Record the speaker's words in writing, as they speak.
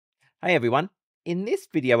Hey everyone. In this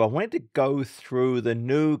video, I wanted to go through the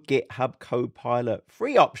new GitHub Copilot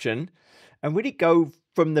free option and really go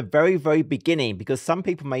from the very beginning because some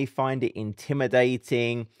people may find it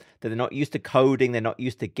intimidating, that they're not used to coding, they're not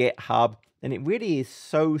used to GitHub. And it really is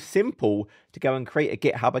so simple to go and create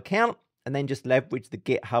a GitHub account and then just leverage the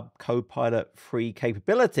GitHub Copilot free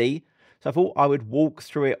capability. So I thought I would walk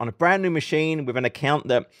through it on a brand new machine with an account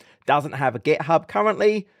that doesn't have a GitHub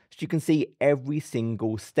currently, so you can see every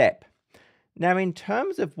single step. Now, in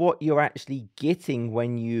terms of what you're actually getting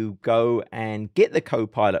when you go and get the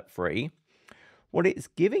Copilot free, what it's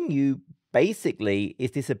giving you basically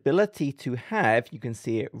is this ability to have, you can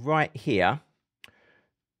see it right here,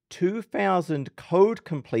 2,000 code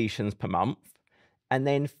completions per month and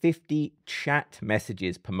then 50 chat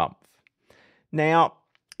messages per month. Now,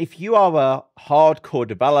 if you are a hardcore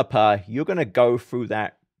developer, you're going to go through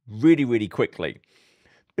that really quickly.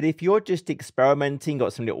 But if you're just experimenting,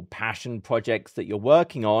 got some little passion projects that you're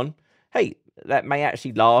working on, hey, that may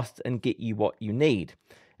actually last and get you what you need.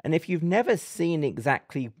 And if you've never seen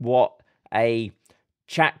exactly what a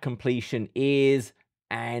chat completion is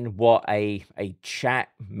and what a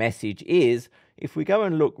chat message is, if we go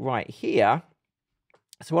and look right here,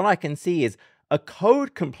 so what I can see is a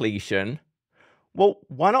code completion. Well,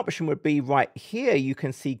 one option would be right here. You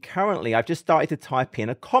can see currently I've just started to type in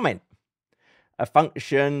a comment. A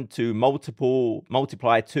function to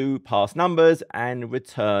multiply two past numbers and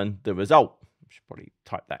return the result. I should probably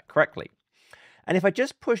type that correctly. And if I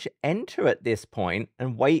just push enter at this point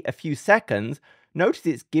and wait a few seconds, notice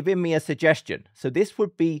it's giving me a suggestion. So this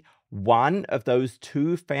would be one of those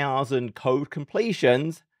 2,000 code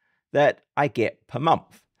completions that I get per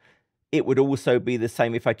month. It would also be the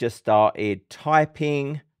same if I just started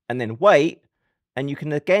typing and then wait. And you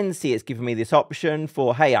can again see it's giving me this option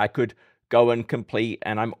for, hey, I could go and complete,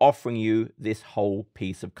 and I'm offering you this whole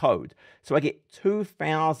piece of code. So I get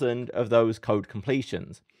 2,000 of those code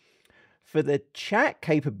completions. For the chat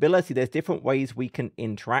capability, there's different ways we can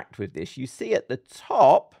interact with this. You see at the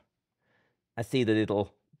top, I see the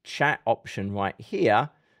little chat option right here,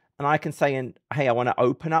 and I can say, hey, I want to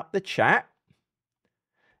open up the chat,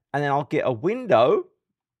 and then I'll get a window,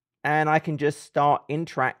 and I can just start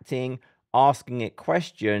interacting, asking it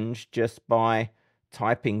questions just by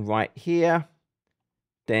typing right here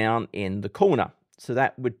down in the corner. So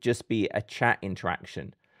that would just be a chat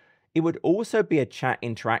interaction. It would also be a chat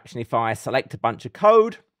interaction if I select a bunch of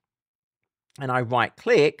code and I right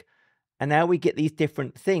click, and now we get these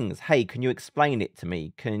different things. Hey, can you explain it to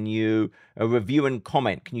me? Can you review and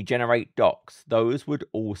comment? Can you generate docs? Those would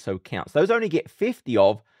also count. So those only get 50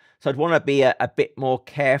 of. So I'd want to be a bit more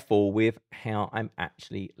careful with how I'm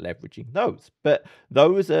actually leveraging those. But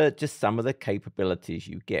those are just some of the capabilities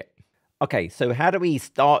you get. Okay, so how do we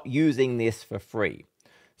start using this for free?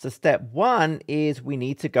 So step one is we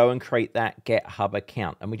need to go and create that GitHub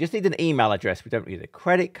account. And we just need an email address. We don't need a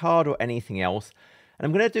credit card or anything else. And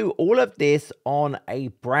I'm going to do all of this on a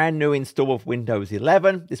brand new install of Windows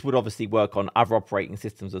 11. This would obviously work on other operating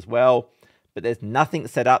systems as well. But there's nothing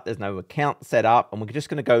set up, there's no account set up, and we're just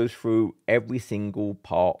going to go through every single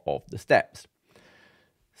part of the steps.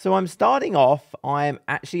 So I'm starting off, I'm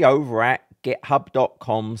actually over at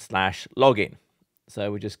github.com/login.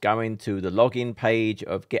 So we're just going to the login page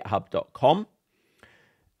of github.com.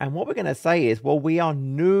 And what we're going to say is, well, we are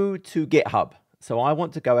new to GitHub. So I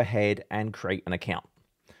want to go ahead and create an account.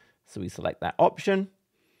 So we select that option.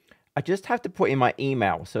 I just have to put in my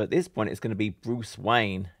email. So at this point, it's going to be Bruce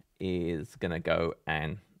Wayne is going to go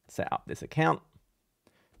and set up this account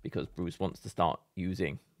because Bruce wants to start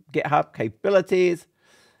using GitHub capabilities,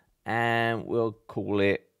 and we'll call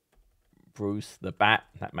it Bruce the Bat.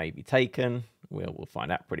 That may be taken. We'll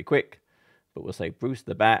find out pretty quick, but we'll say Bruce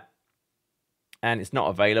the Bat, and it's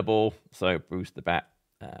not available. So Bruce the Bat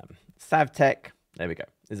Savtech, there we go,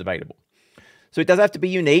 is available. So it does have to be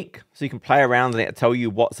unique, so you can play around and it'll tell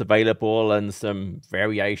you what's available and some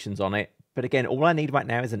variations on it. But again, all I need right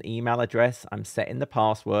now is an email address. I'm setting the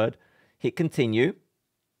password, hit continue.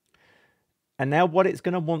 And now what it's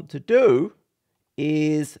going to want to do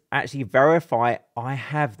is actually verify I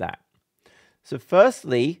have that. So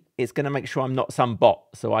firstly, it's going to make sure I'm not some bot.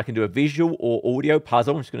 So I can do a visual or audio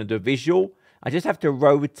puzzle. I'm just going to do a visual. I just have to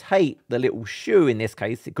rotate the little shoe. In this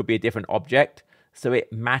case, it could be a different object, so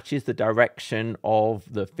it matches the direction of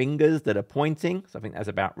the fingers that are pointing. So I think that's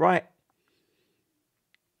about right.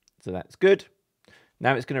 So that's good.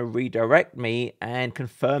 Now it's going to redirect me and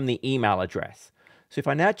confirm the email address. So if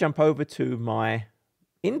I now jump over to my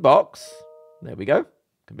inbox, there we go,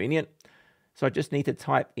 convenient. So I just need to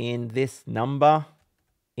type in this number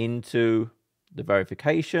into the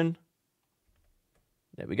verification.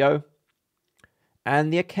 There we go.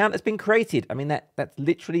 And the account has been created. I mean, that's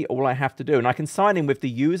literally all I have to do. And I can sign in with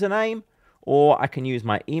the username, or I can use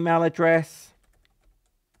my email address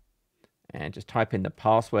and just type in the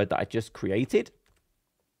password that I just created.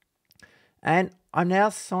 And I'm now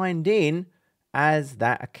signed in as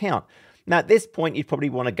that account. Now, at this point, you'd probably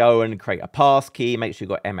want to go and create a passkey, make sure you've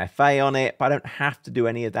got MFA on it, but I don't have to do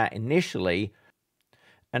any of that initially.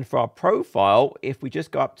 And for our profile, if we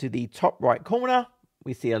just go up to the top right corner,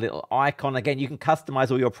 we see a little icon. Again, you can customize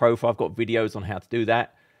all your profile. I've got videos on how to do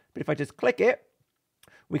that. But if I just click it,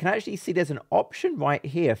 we can actually see there's an option right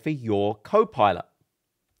here for your Copilot.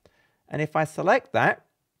 And if I select that,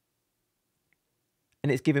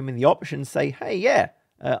 and it's giving me the option, say, hey, yeah,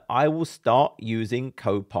 I will start using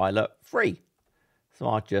Copilot free. So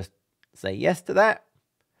I'll just say yes to that.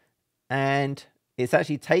 And it's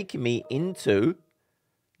actually taking me into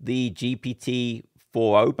the GPT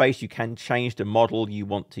 4.0 base. You can change the model you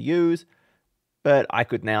want to use, but I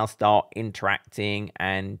could now start interacting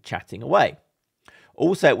and chatting away.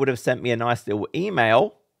 Also, it would have sent me a nice little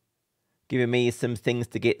email giving me some things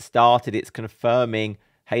to get started. It's confirming,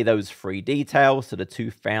 hey, those free details, so the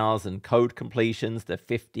 2,000 code completions, the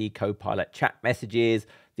 50 Copilot chat messages,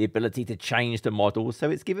 the ability to change the model. So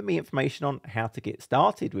it's giving me information on how to get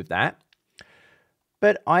started with that.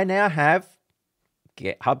 But I now have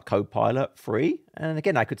GitHub Copilot free. And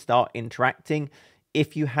again, I could start interacting.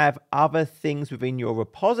 If you have other things within your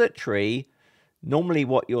repository, normally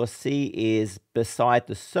what you'll see is beside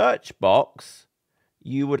the search box,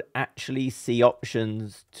 you would actually see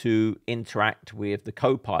options to interact with the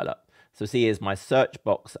Copilot. So see, here's my search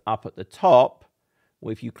box up at the top.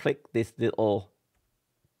 Well, if you click this little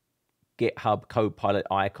GitHub Copilot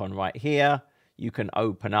icon right here, you can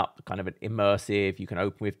open up kind of an immersive, you can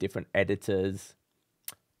open with different editors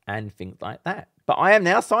and things like that. But I am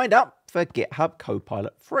now signed up for GitHub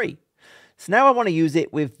Copilot free. So now I want to use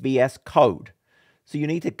it with VS Code. So you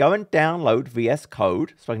need to go and download VS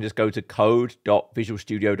Code. So I can just go to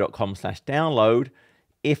code.visualstudio.com/download.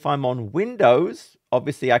 If I'm on Windows,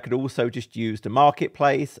 obviously I could also just use the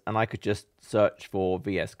marketplace and I could just search for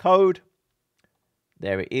VS Code.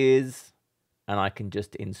 There it is. And I can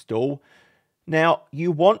just install. Now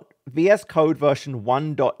you want VS Code version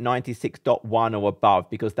 1.96.1 or above,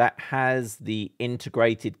 because that has the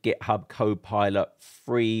integrated GitHub Copilot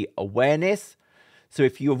free awareness. So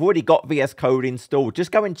if you've already got VS Code installed,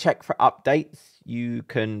 just go and check for updates. You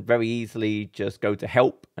can very easily just go to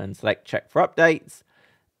help and select check for updates,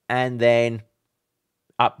 and then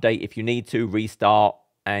update if you need to, restart,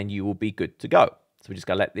 and you will be good to go. So we're just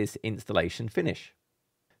going to let this installation finish.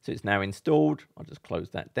 So it's now installed. I'll just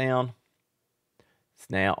close that down. It's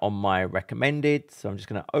now on my recommended. So I'm just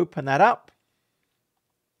going to open that up.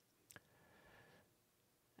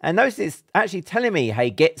 And notice it's actually telling me, hey,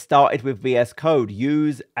 get started with VS Code.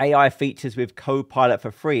 Use AI features with Copilot for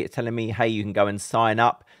free. It's telling me, hey, you can go and sign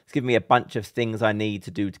up. It's giving me a bunch of things I need to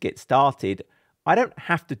do to get started. I don't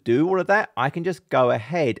have to do all of that. I can just go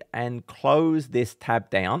ahead and close this tab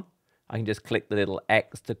down. I can just click the little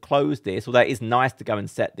X to close this. Although it is nice to go and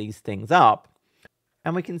set these things up.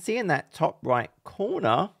 And we can see in that top right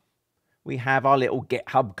corner, we have our little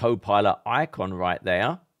GitHub Copilot icon right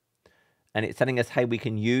there. And it's telling us, hey, we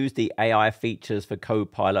can use the AI features for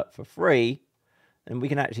Copilot for free. And we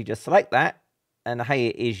can actually just select that. And hey,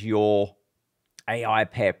 it is your AI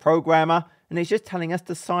pair programmer. And it's just telling us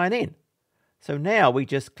to sign in. So now we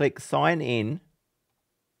just click sign in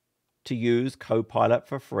to use Copilot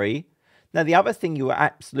for free. Now, the other thing you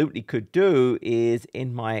absolutely could do is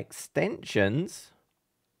in my extensions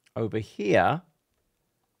over here,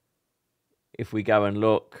 if we go and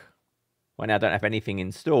look, well, now I don't have anything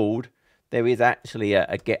installed. There is actually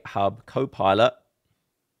a GitHub Copilot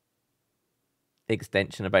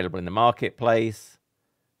extension available in the marketplace.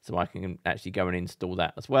 So I can actually go and install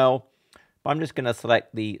that as well. But I'm just going to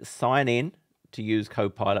select the sign in to use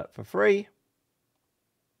Copilot for free.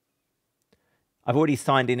 I've already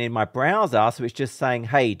signed in my browser. So it's just saying,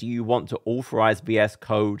 hey, do you want to authorize VS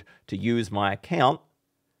Code to use my account?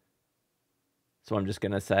 So I'm just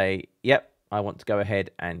going to say, yep, I want to go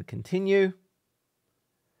ahead and continue.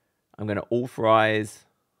 I'm going to authorize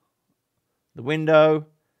the window.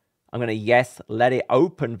 I'm going to, yes, let it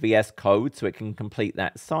open VS Code so it can complete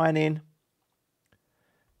that sign in.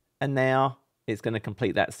 And now it's going to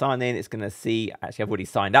complete that sign in. It's going to see, actually, I've already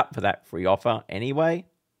signed up for that free offer anyway.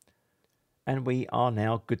 And we are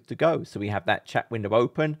now good to go. So we have that chat window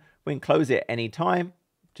open. We can close it anytime.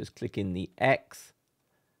 Just click in the X.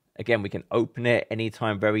 Again, we can open it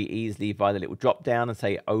anytime very easily via the little drop down and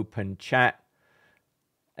say open chat.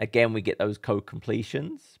 Again, we get those code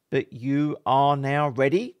completions, but you are now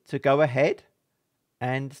ready to go ahead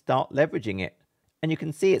and start leveraging it. And you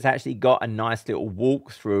can see it's actually got a nice little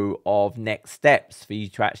walkthrough of next steps for you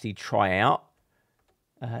to actually try out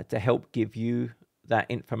to help give you that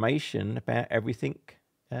information about everything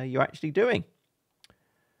you're actually doing.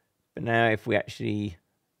 But now if we actually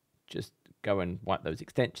just go and wipe those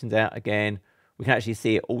extensions out again, we can actually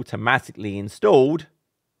see it automatically installed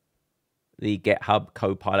the GitHub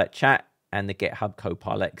Copilot chat and the GitHub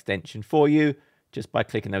Copilot extension for you just by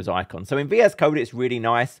clicking those icons. So in VS Code, it's really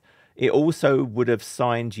nice. It also would have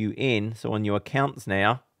signed you in. So on your accounts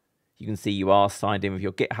now, you can see you are signed in with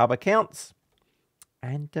your GitHub accounts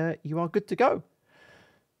and you are good to go.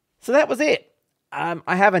 So that was it.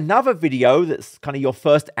 I have another video that's kind of your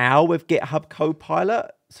first hour with GitHub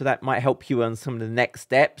Copilot. So that might help you on some of the next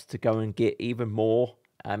steps to go and get even more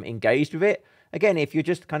engaged with it. Again, if you're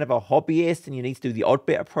just kind of a hobbyist and you need to do the odd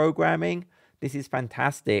bit of programming, this is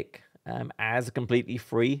fantastic as a completely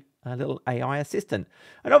free little AI assistant.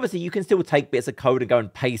 And obviously, you can still take bits of code and go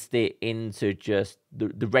and paste it into just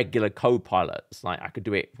the regular Copilots. Like I could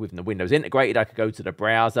do it with the Windows integrated. I could go to the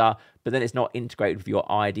browser, but then it's not integrated with your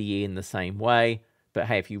IDE in the same way. But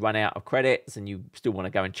hey, if you run out of credits and you still want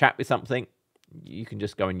to go and chat with something, you can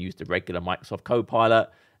just go and use the regular Microsoft Copilot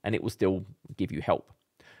and it will still give you help.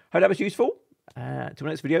 Hope that was useful. Till the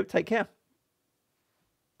next video, take care.